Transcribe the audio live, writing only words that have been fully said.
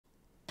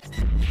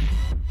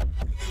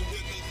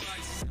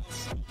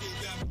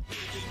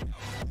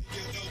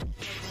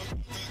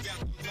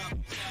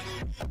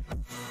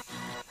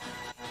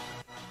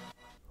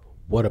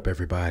What up,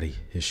 everybody?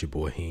 It's your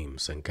boy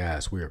Heems, and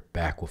guys, we are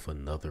back with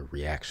another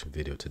reaction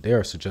video. Today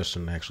our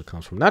suggestion actually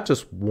comes from not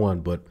just one,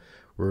 but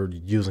we're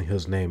using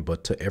his name,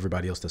 but to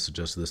everybody else that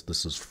suggested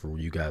this is for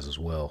you guys as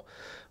well.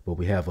 But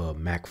we have a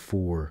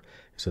Mac4. It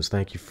says,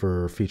 thank you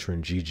for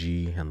featuring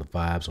Gigi and the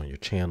vibes on your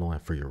channel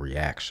and for your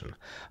reaction.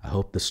 I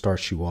hope this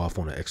starts you off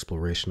on an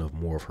exploration of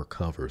more of her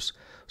covers.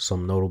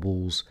 Some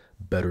notables,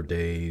 Better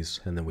Days,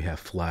 and then we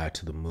have Fly Me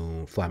to the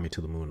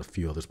Moon, a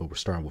few others, but we're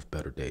starting with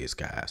Better Days,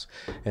 guys.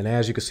 And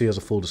as you can see, as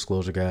a full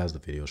disclosure, guys, the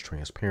video is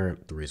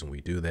transparent. The reason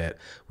we do that,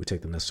 we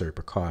take the necessary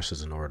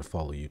precautions in order to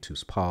follow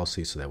YouTube's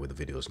policy, so that way the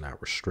video is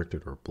not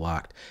restricted or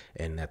blocked,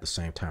 and at the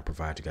same time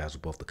provide you guys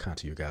with both the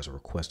content you guys are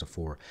requesting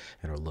for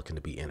and are looking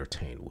to be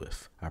entertained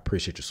with. I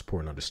appreciate your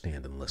support and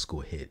understanding. Let's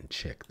go ahead and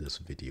check this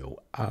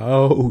video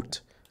out.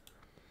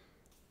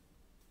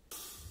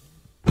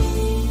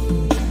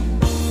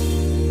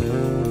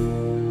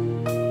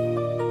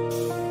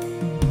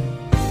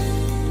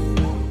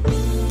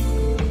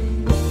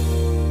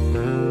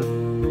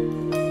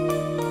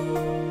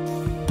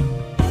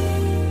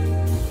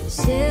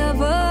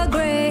 Silver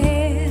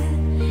gray,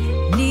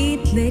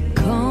 neatly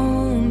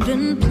combed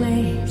in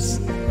place.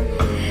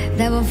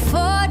 There were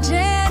 4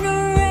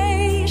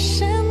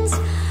 generations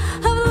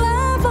of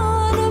love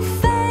on her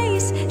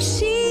face.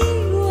 She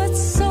was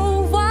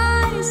so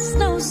wise,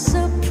 no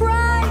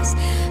surprise.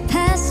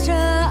 Past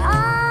her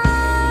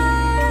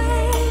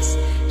eyes,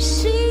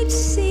 she'd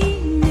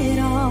seen it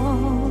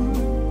all.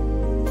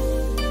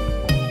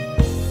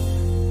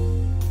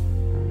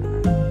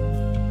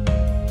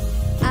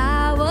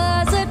 I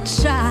was a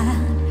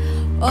child,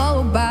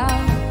 oh,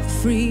 about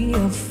 3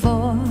 or 4.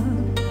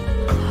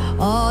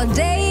 All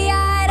day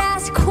I'd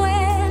ask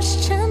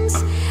questions,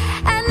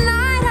 at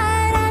night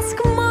I'd ask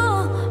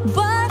more.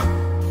 But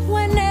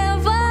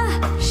whenever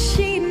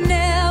she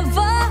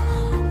never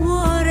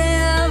would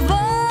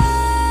ever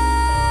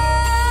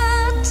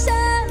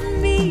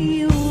turn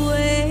me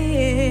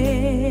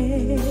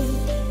away.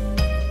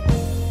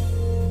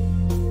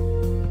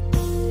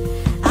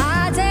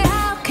 I say,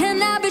 how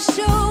can I be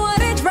sure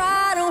what is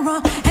right or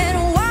wrong?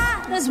 And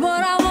why does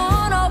what I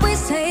want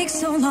always take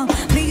so long?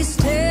 Please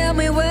tell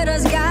me, where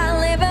does God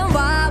live and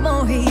why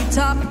won't he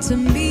talk to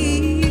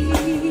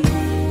me?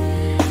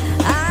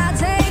 I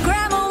say,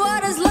 Grandma,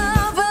 what is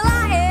love? Will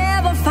I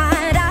ever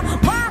find out?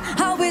 Why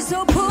are we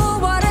so poor?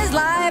 What is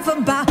life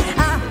about?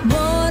 I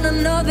wanna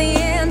know the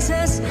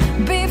answers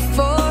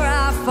before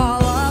I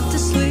fall off to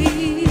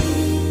sleep.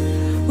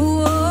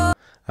 Whoa.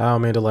 I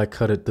don't mean to like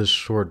cut it this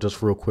short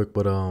just real quick,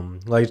 but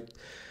like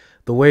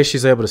the way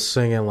she's able to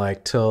sing and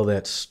like tell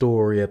that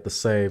story at the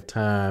same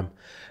time,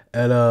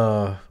 and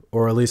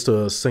or at least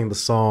to sing the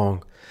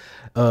song,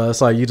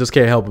 it's like you just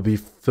can't help but be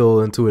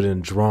feel into it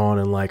and drawn,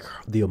 and like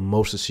the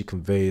emotions she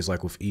conveys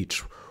like with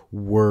each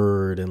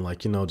word, and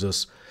like, you know,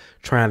 just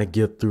trying to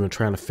get through and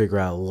trying to figure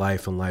out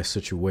life and life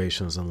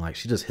situations, and like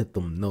she just hit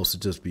them notes.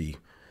 It just be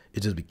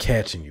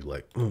catching you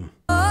like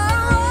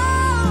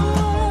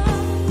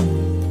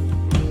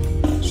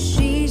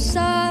She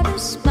saw the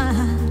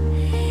smile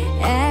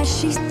as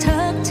she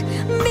tucked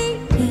me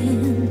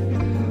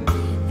in.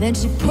 Then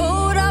she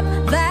pulled up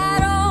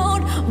that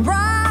old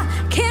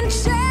rocking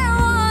chair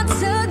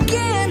once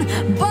again.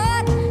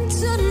 But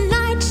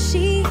tonight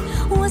she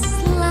was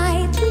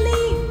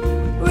slightly,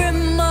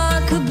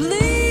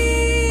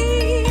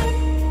 remarkably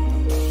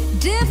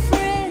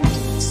different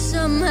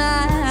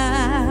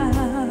somehow.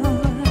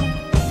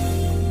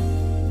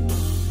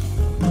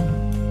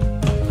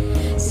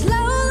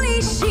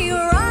 Slowly she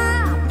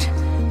rocked,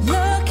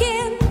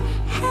 looking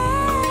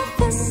half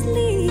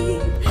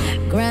asleep.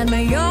 Grandma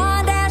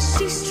yawned as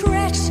she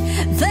stretched.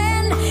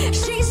 Then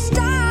she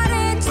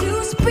started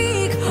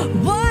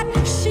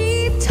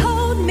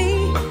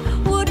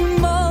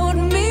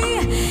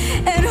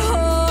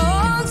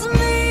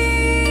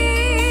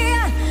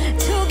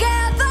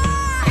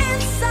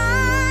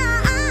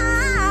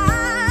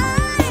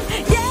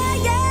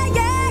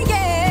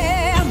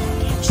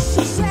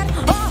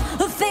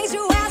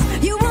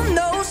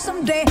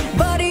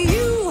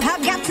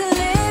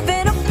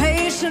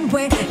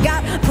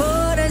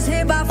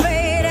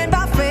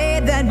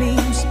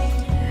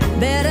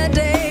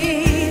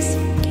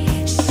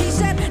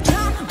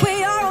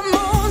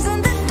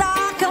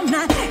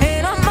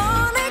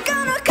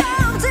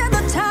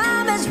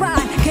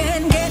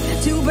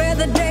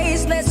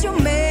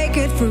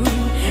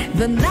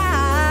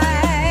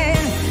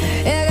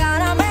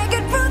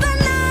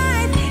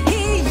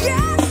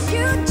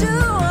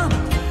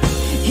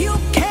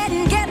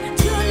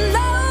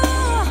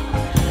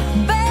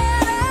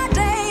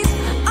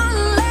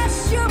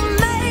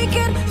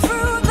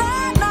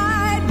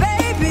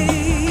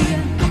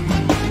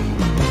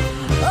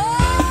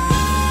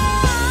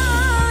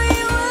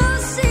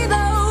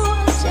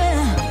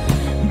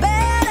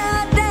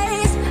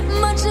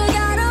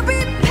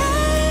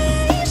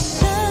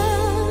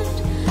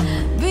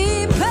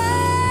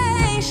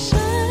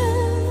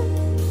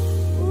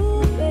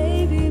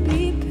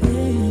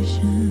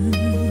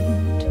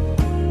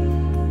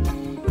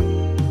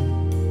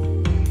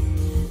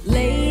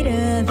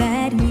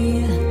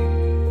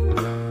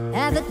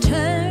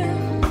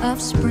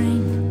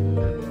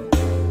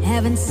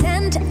Heaven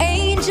sent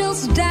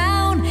angels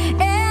down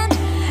and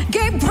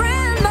gave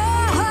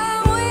grandma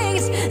her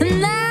wings.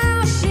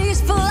 Now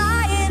she's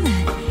flying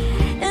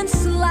and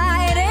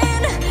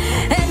sliding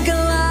and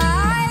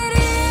gliding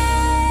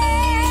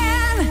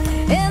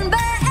in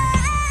bed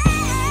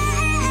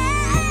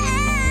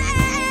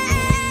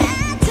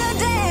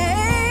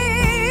today.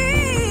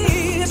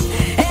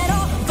 And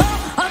although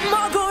I'm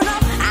all grown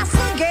up, I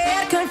still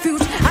get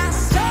confused. I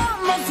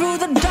stumble through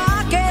the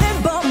dark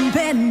and bump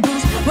and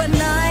bruise. When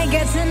night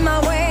gets in my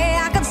way,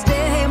 I can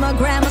still hear my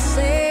grandma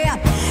say,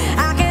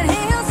 I can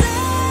hear her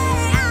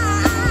say,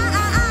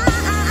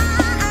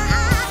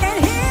 I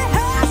can hear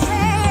her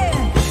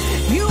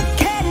say, you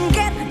can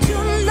get to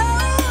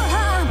know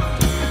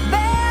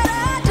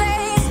better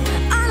days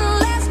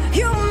unless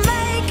you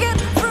make it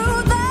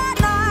through the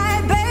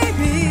night,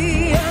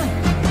 baby.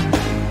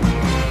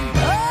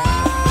 Oh,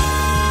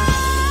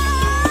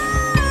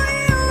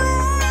 you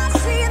will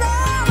see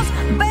those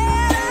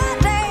better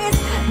days,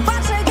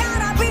 but you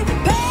gotta be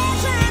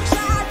patient,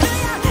 child. Do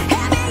you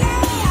hear me?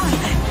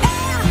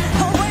 Yeah,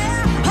 oh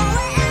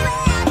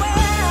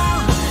well,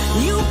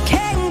 you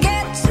can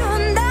get to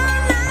know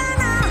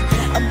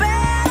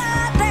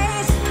better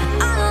days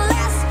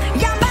unless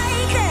you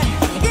make it.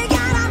 You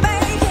gotta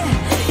make it.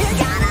 You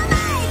gotta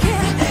make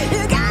it.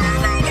 You gotta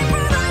make it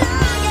through the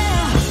night,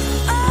 yeah.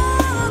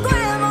 Oh,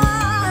 grandma,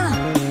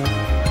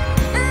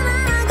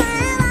 grandma,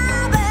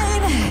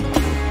 baby.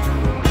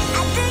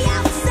 I do you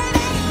say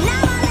me,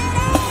 never let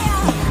it.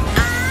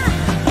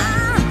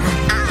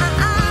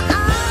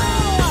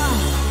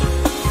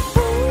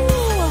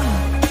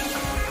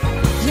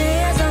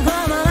 Tears are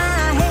from my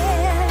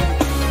head.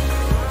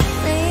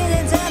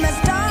 They tell me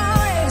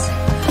stories.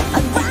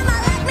 Grandma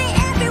let me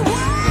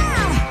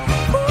everywhere.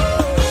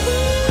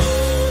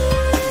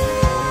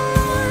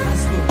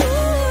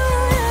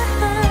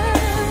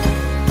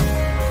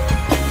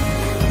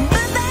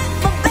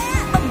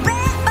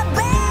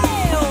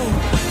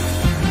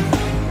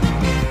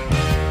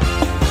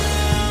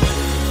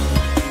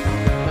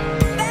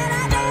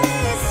 Better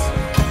days,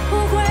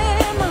 oh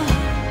grandma.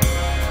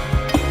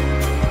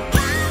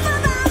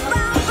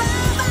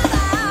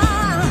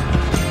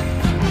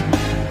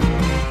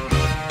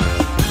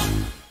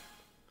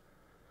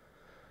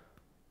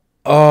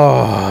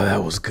 Oh,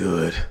 that was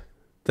good.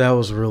 That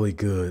was really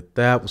good.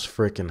 That was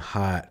freaking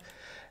hot.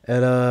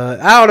 And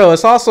I don't know,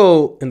 it's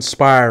also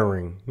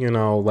inspiring, you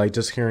know, like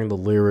just hearing the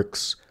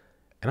lyrics.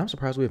 And I'm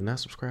surprised we have not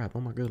subscribed.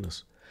 Oh my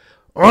goodness.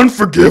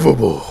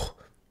 Unforgivable.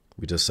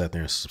 We just sat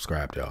there and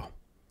subscribed, y'all.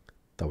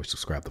 Thought we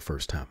subscribed the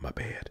first time, my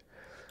bad.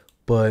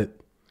 But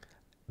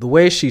the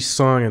way she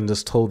sung and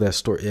just told that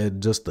story,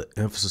 just the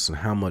emphasis and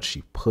how much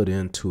she put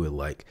into it,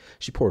 like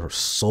she poured her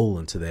soul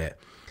into that.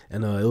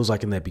 And it was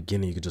like in that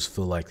beginning, you could just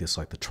feel like it's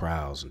like the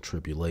trials and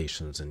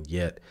tribulations. And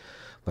yet,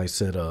 like I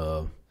said,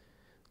 to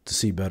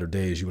see better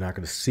days, you're not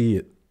going to see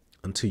it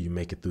until you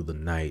make it through the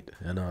night.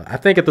 And I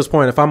think at this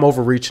point, if I'm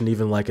overreaching,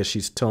 even like as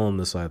she's telling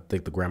this, I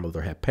think the grandmother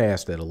had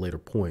passed at a later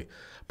point.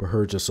 But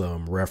her just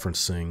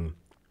referencing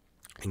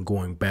and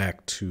going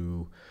back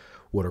to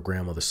what her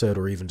grandmother said,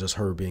 or even just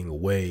her being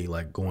away,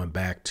 like going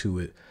back to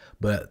it.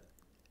 But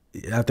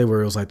I think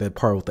where it was like that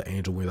part with the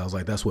angel wings, I was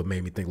like, that's what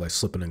made me think like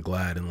slipping and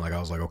gliding. Like I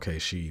was like, okay,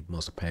 she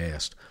must have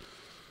passed.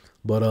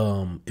 But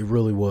it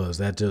really was.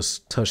 That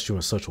just touched you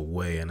in such a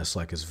way, and it's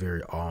like it's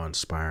very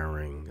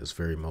awe-inspiring. It's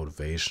very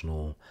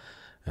motivational,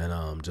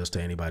 and just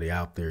to anybody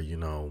out there, you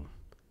know,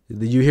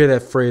 you hear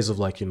that phrase of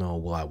like, you know,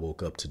 well, I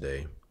woke up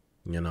today.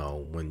 You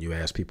know, when you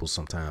ask people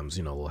sometimes,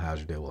 you know, well, how's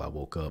your day? Well, I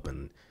woke up,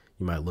 and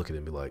you might look at it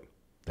and be like,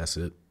 that's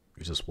it.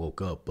 You just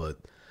woke up, but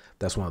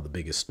that's one of the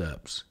biggest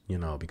steps, you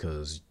know,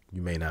 because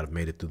you may not have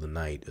made it through the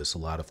night. It's a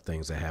lot of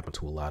things that happen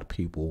to a lot of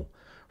people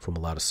from a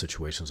lot of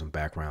situations and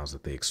backgrounds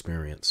that they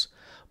experience.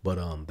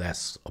 But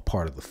that's a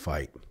part of the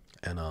fight.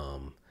 And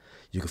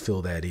you could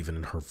feel that even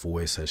in her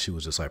voice as she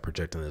was just like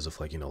projecting as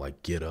if like, you know,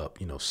 like get up,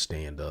 you know,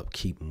 stand up,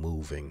 keep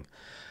moving.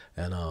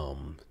 And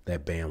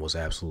that band was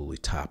absolutely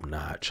top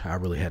notch. I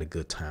really had a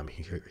good time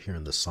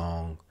hearing the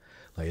song.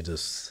 Like it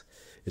just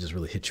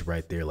really hit you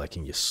right there, like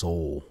in your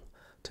soul.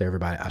 To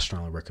everybody, I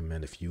strongly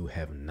recommend, if you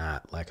have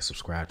not, like and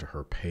subscribe to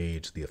her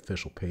page. The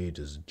official page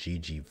is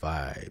GG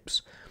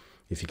Vibes.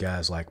 If you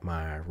guys like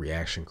my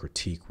reaction,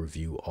 critique,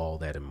 review, all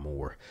that and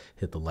more,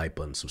 hit the like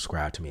button,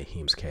 subscribe to me at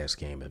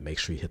heemzcastgamingyt, and make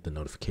sure you hit the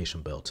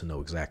notification bell to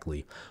know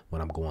exactly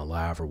when I'm going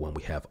live or when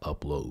we have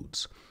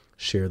uploads.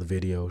 Share the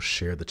video,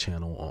 share the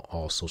channel on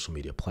all social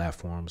media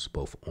platforms,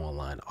 both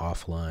online and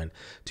offline,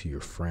 to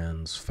your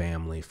friends,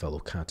 family, fellow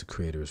content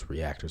creators,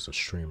 reactors, and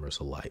streamers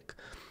alike.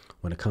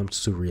 When it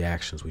comes to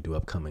reactions, we do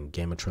upcoming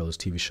gamer trailers,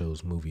 TV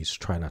shows, movies,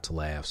 try not to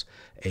laughs,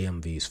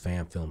 AMVs,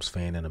 fan films,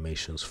 fan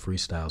animations,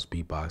 freestyles,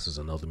 beatboxes,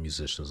 and other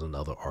musicians and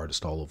other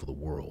artists all over the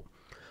world.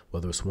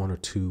 Whether it's one or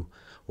two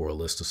or a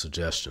list of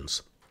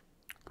suggestions,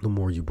 the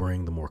more you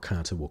bring, the more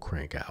content will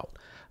crank out.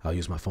 I'll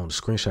use my phone to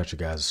screenshot your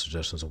guys'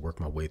 suggestions and work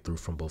my way through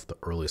from both the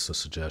earliest of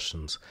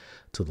suggestions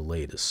to the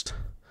latest.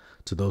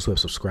 To those who have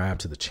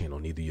subscribed to the channel,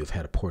 neither you have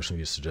had a portion of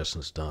your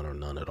suggestions done or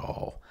none at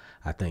all.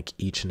 I thank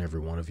each and every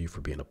one of you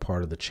for being a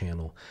part of the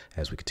channel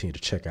as we continue to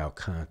check out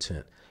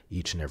content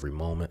each and every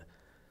moment,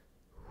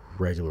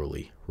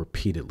 regularly,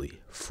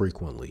 repeatedly,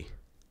 frequently.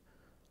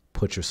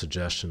 Put your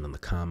suggestion in the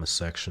comments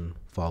section.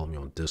 Follow me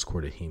on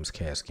Discord at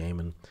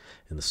heemzcastgamingyt.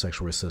 In the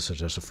section where it says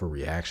suggested for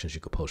reactions, you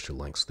could post your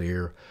links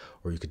there,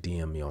 or you could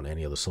DM me on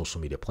any other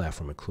social media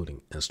platform,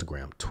 including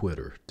Instagram,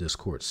 Twitter,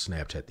 Discord,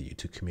 Snapchat, the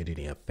YouTube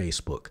community, and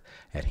Facebook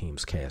at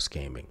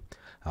heemzcastgaming.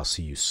 I'll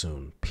see you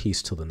soon.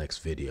 Peace till the next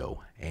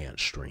video and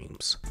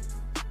streams.